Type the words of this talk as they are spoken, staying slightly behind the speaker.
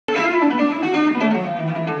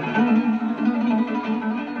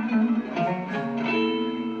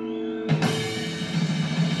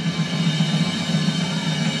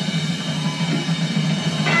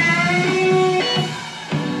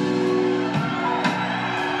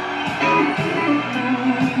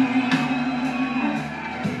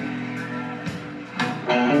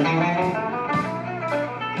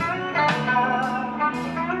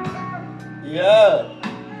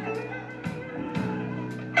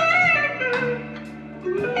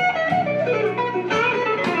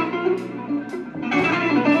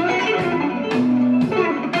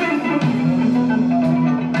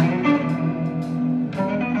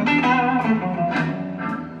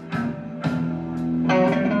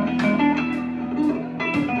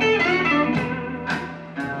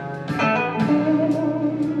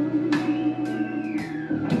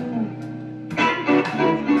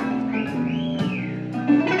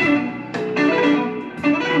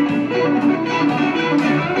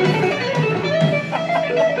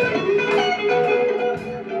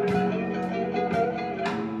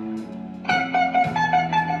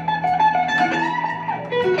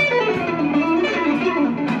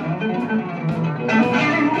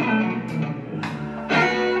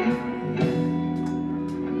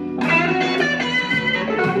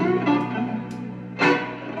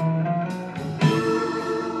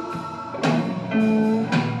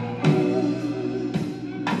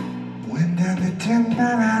Tin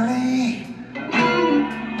Man Alley.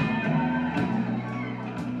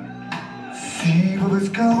 See what was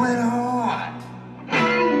going on.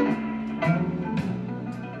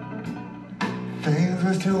 Things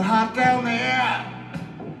was too hot down there.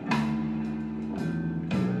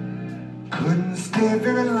 Couldn't stay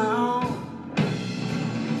very long.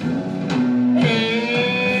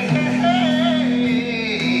 Hey, hey, hey.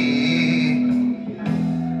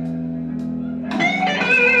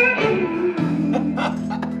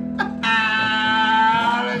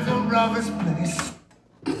 It's the roughest place.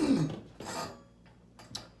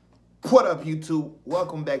 What up, YouTube?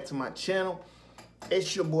 Welcome back to my channel.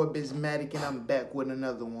 It's your boy Bizmatik, and I'm back with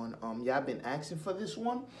another one. Y'all been asking for this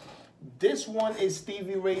one. This one is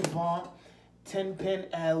Stevie Ray Vaughan, 10 Pin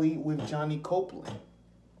Alley with Johnny Copeland.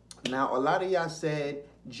 Now, a lot of y'all said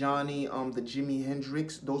Johnny, the Jimi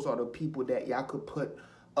Hendrix, those are the people that y'all could put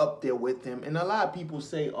up there with him. And a lot of people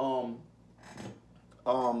say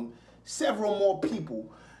several more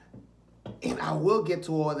people. And I will get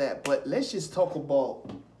to all that, but let's just talk about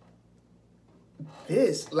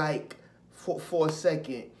this, like, for a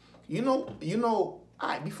second. You know, all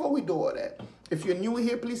right, before we do all that, if you're new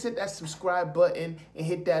here, please hit that subscribe button and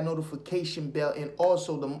hit that notification bell. And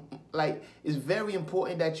also, it's very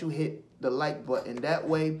important that you hit the like button. That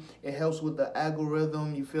way, it helps with the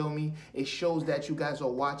algorithm, you feel me? It shows that you guys are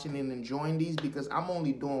watching and enjoying these, because I'm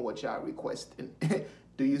only doing what y'all requesting.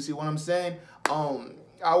 Do you see what I'm saying?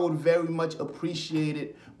 I would very much appreciate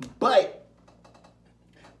it. But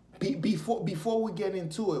before we get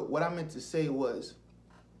into it, what I meant to say was,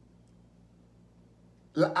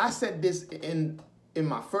 I said this in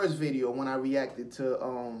my first video when I reacted to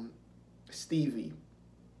Stevie.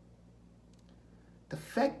 The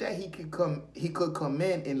fact that he could come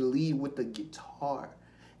in and lead with the guitar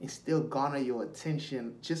and still garner your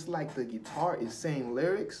attention, just like the guitar is saying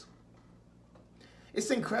lyrics, it's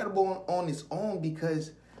incredible on its own,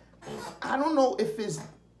 because I don't know if it's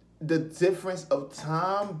the difference of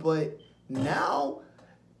time, but now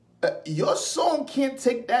your song can't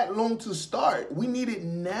take that long to start. We need it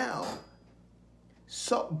now.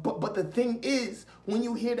 So, but the thing is, when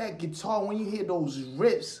you hear that guitar, when you hear those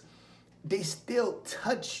riffs, they still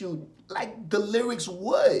touch you like the lyrics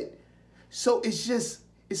would. So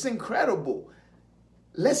it's incredible.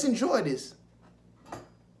 Let's enjoy this.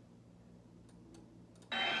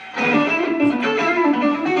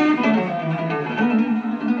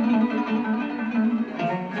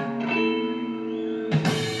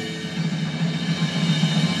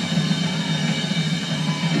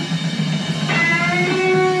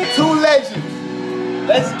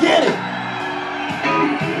 Let's get it.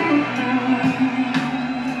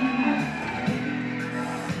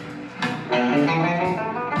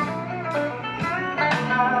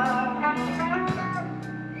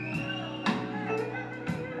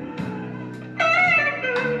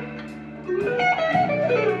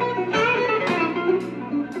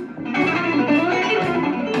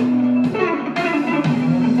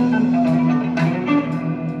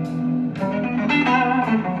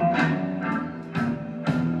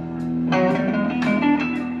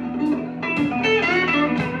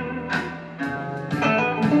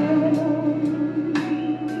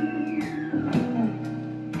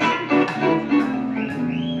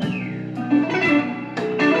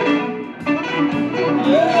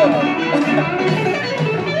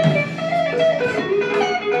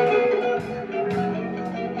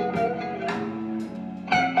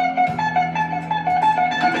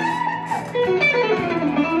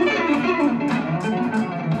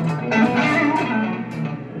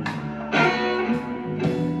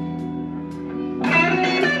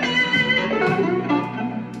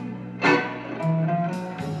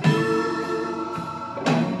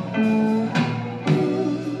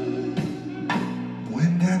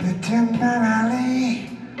 Tin Man Alley.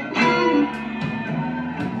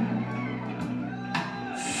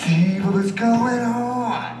 See what was going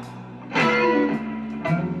on.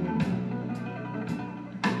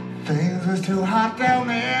 Things was too hot down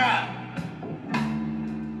there.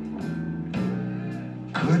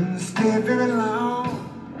 Couldn't stay very long.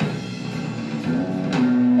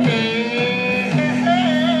 Hey, hey, hey.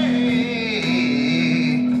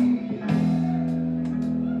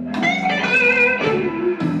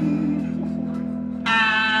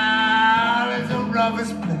 It's the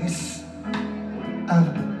roughest place I've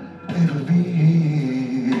ever been.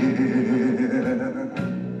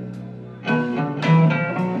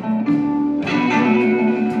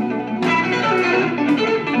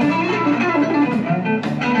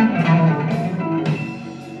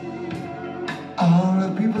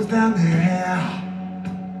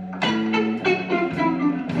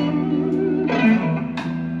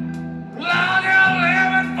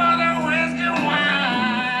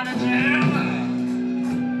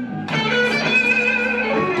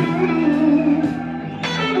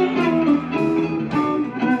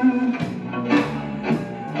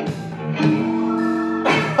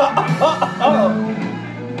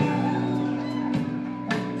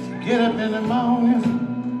 Get up in the morning,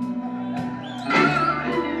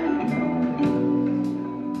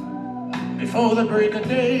 before the break of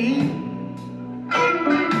day,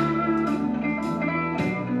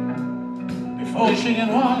 before she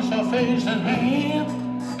can wash her face and hands.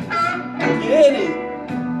 Get it.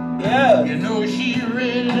 Yeah. You know she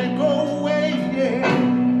ready to go away, yeah.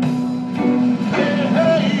 Hey,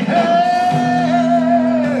 hey,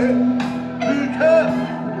 hey, because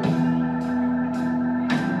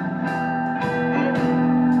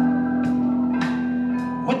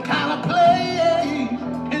what kind of place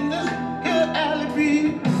in this here alley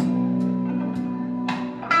be?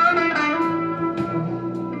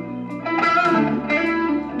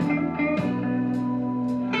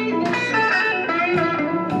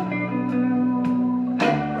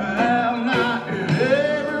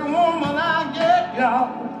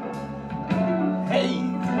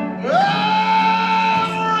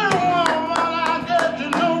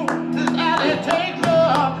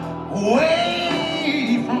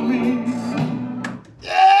 Away from me.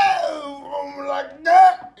 Yeah, I'm like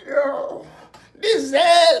that. Yo. This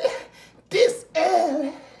L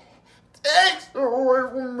takes away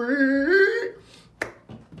from me.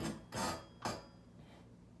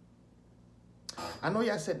 I know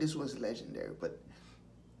y'all said this was legendary, but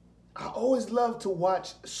I always love to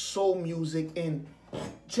watch soul music and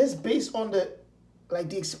just based on the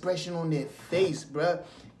expression on their face, bruh.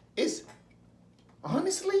 It's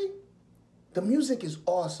honestly, the music is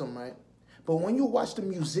awesome, right? But when you watch the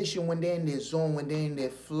musician, when they're in their zone, when they're in their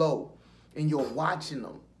flow, and you're watching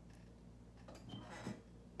them,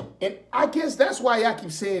 and I guess that's why y'all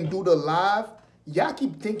keep saying do the live. Y'all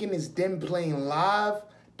keep thinking it's them playing live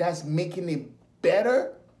that's making it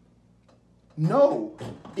better. No,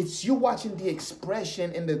 it's you watching the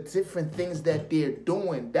expression and the different things that they're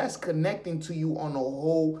doing. That's connecting to you on a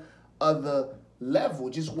whole other level.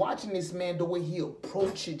 Just watching this man, the way he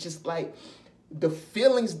approach it, just like the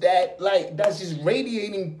feelings that that's just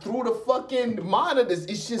radiating through the fucking monitors.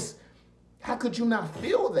 It's just, how could you not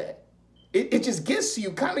feel that? It just gets to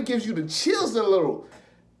you, kind of gives you the chills a little.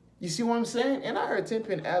 You see what I'm saying? And I heard 10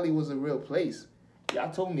 Pin Alley was a real place. Y'all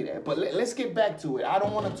told me that. But let's get back to it. I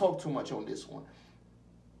don't want to talk too much on this one.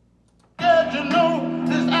 Did you know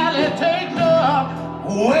this alley takes her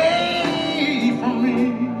away from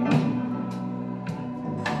me?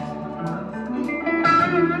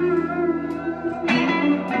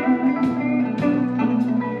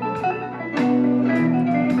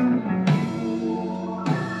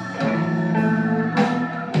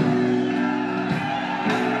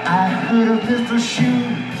 I heard of Mr.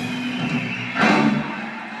 Shoe.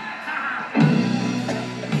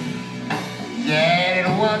 Yeah, it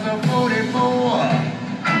was a 44.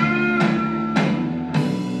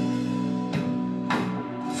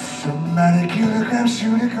 Somebody killed a crap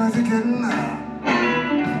shooter cause he didn't know.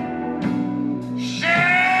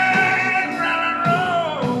 Shake, roll and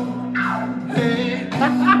roll. Hey.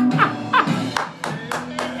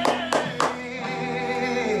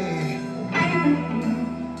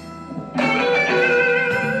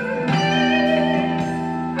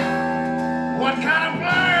 What kind of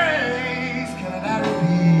place can that be?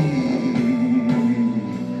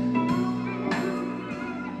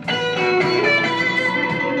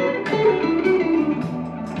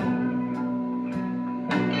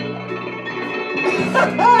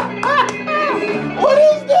 What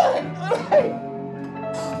is that?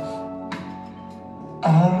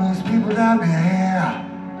 All those people down there.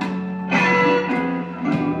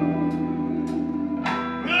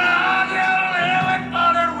 Lord, you're living for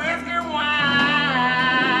the whiskey,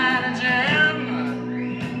 wine, and gin.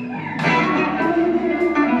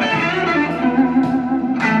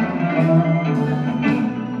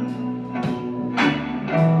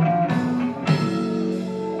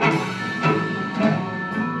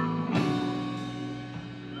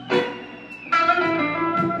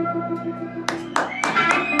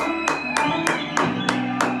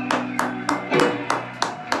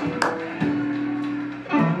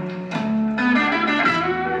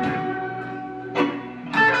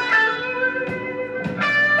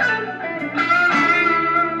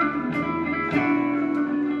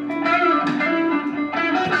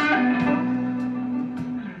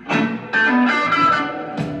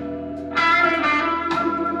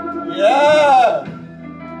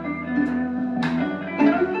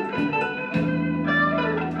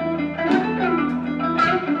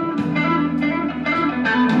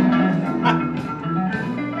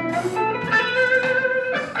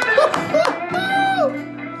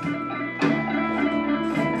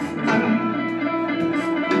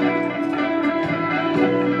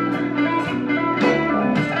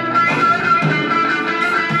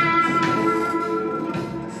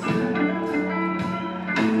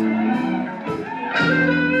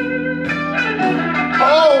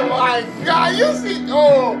 you see,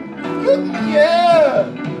 oh, look, yeah.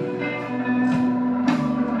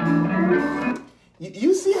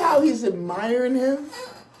 You see how he's admiring him?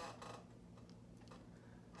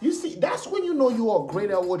 You see, that's when you know you are great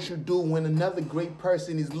at what you do, when another great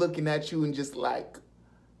person is looking at you and just like,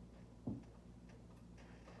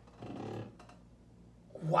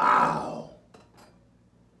 wow.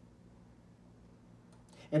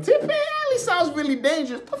 And Tip Alley sounds really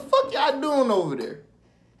dangerous. What the fuck y'all doing over there?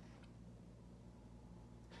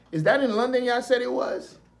 Is that in London y'all said it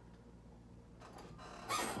was?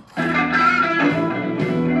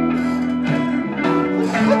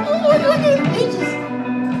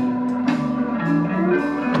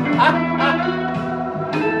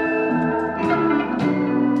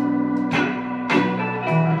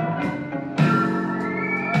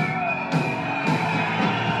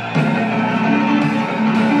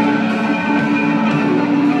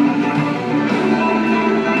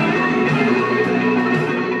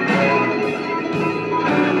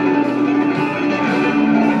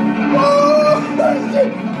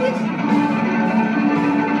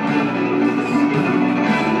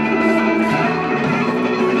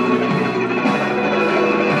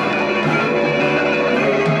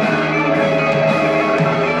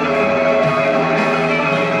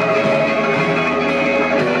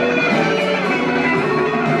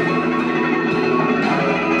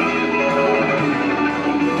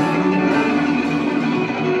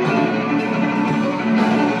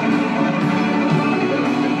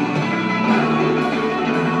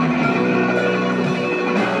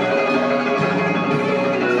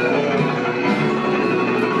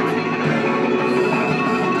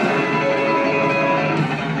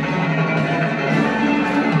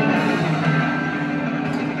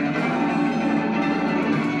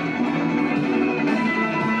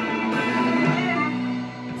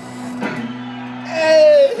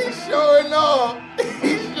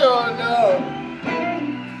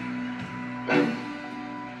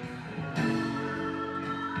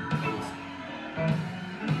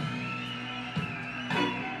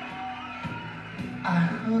 I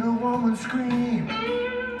heard a woman scream.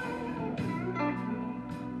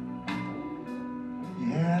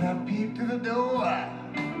 Yeah, and I peeped through the door.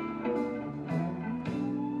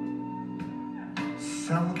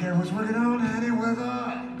 Some kid was working on any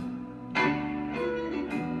weather.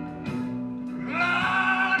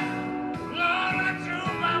 Lord, Lord, went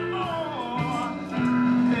through my bones.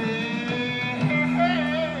 Hey, hey,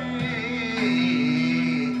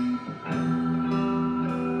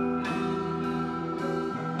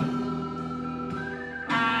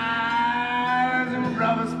 I'm in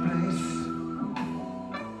brother's place.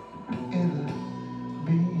 It'll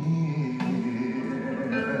be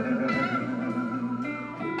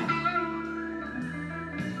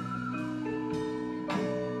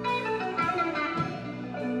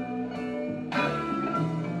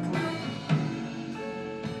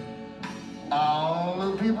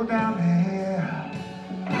all the people down here.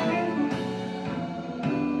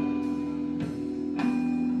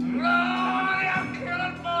 Lord, I'm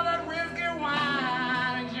killing for that whiskey,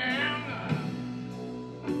 wine, and gin.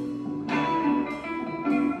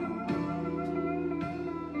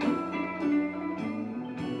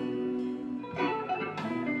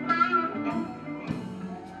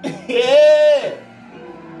 Yeah.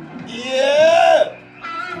 Yeah.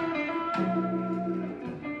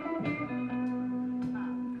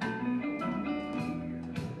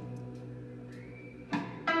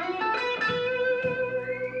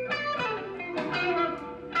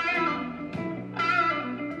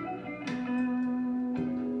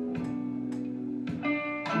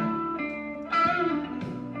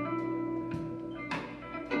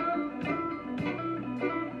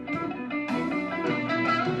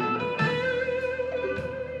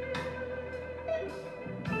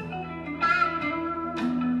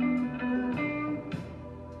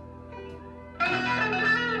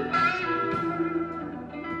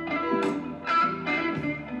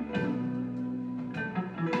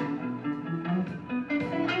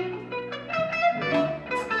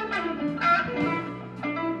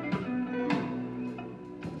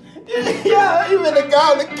 Yeah, even the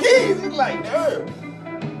guy on the keys, he's like, damn.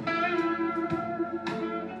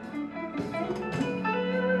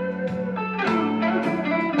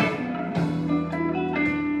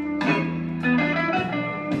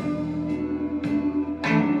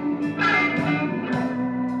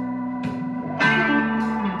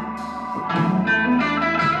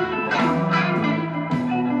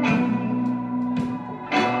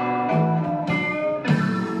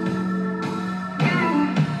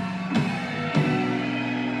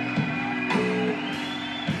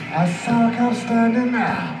 I saw a cop standing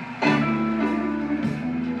there.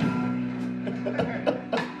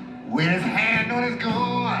 with his hand on his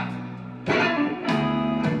gun.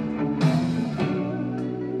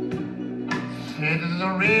 Said this is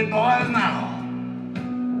a red boy's now.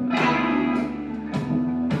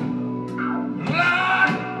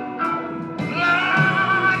 Lord,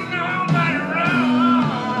 Lord, nobody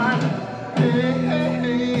run. Hey, hey,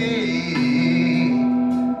 hey.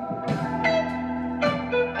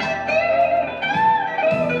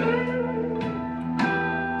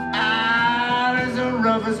 Ah, it's the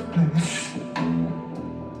roughest place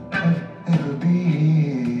I've ever been.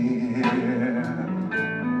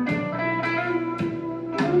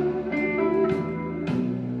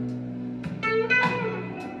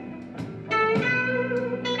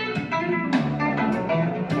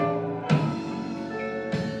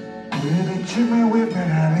 Well, they took me with me,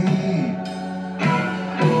 honey.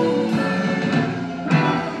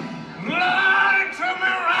 Lord, it took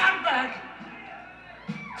me right back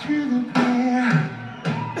to the bear.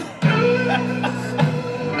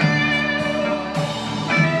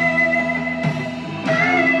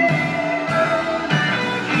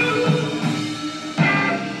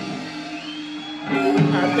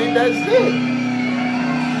 I think that's it.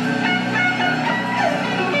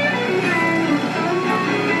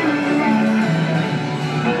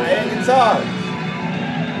 Air guitars.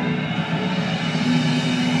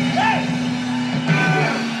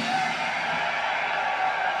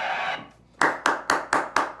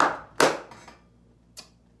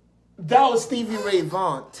 That was Stevie Ray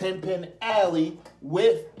Vaughan, 10-Pin Alley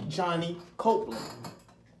with Johnny Copeland.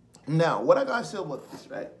 Now, what I gotta say about this,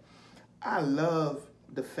 right? I love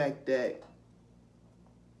the fact that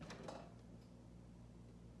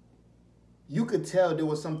you could tell there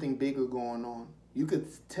was something bigger going on. You could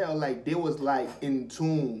tell like they was like in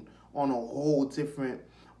tune on a whole different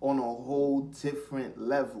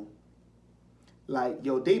level. Like,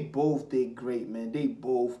 yo, they both did great, man. They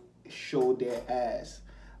both showed their ass.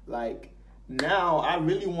 Like, now I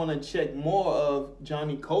really want to check more of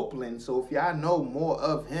Johnny Copeland. So if y'all know more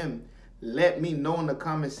of him, let me know in the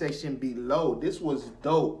comment section below. This was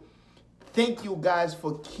dope. Thank you guys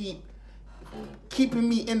for keeping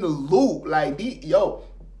me in the loop. Like, these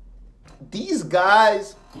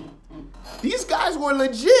guys were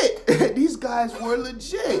legit. These guys were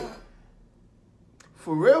legit.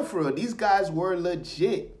 For real, these guys were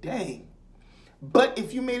legit. Dang. But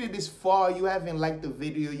if you made it this far, you haven't liked the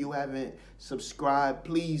video, you haven't subscribed,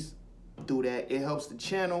 please do that. It helps the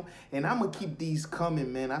channel. And I'm going to keep these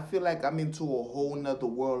coming, man. I feel like I'm into a whole nother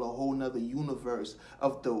world, a whole nother universe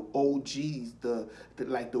of the OGs, the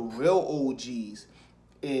real OGs.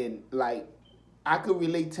 And, like, I could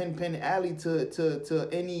relate 10-Pin Alley to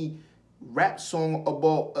any rap song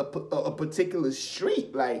about a particular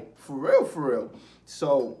street. Like, for real.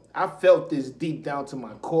 So, I felt this deep down to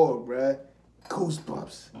my core, bruh.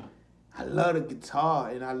 Goosebumps. I love the guitar,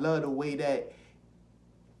 and I love the way that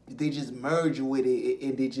they just merge with it,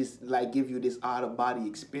 and they just like give you this out-of-body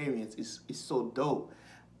experience. It's so dope.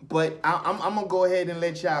 But I'm gonna go ahead and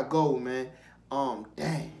let y'all go, man.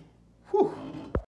 Dang. Whew.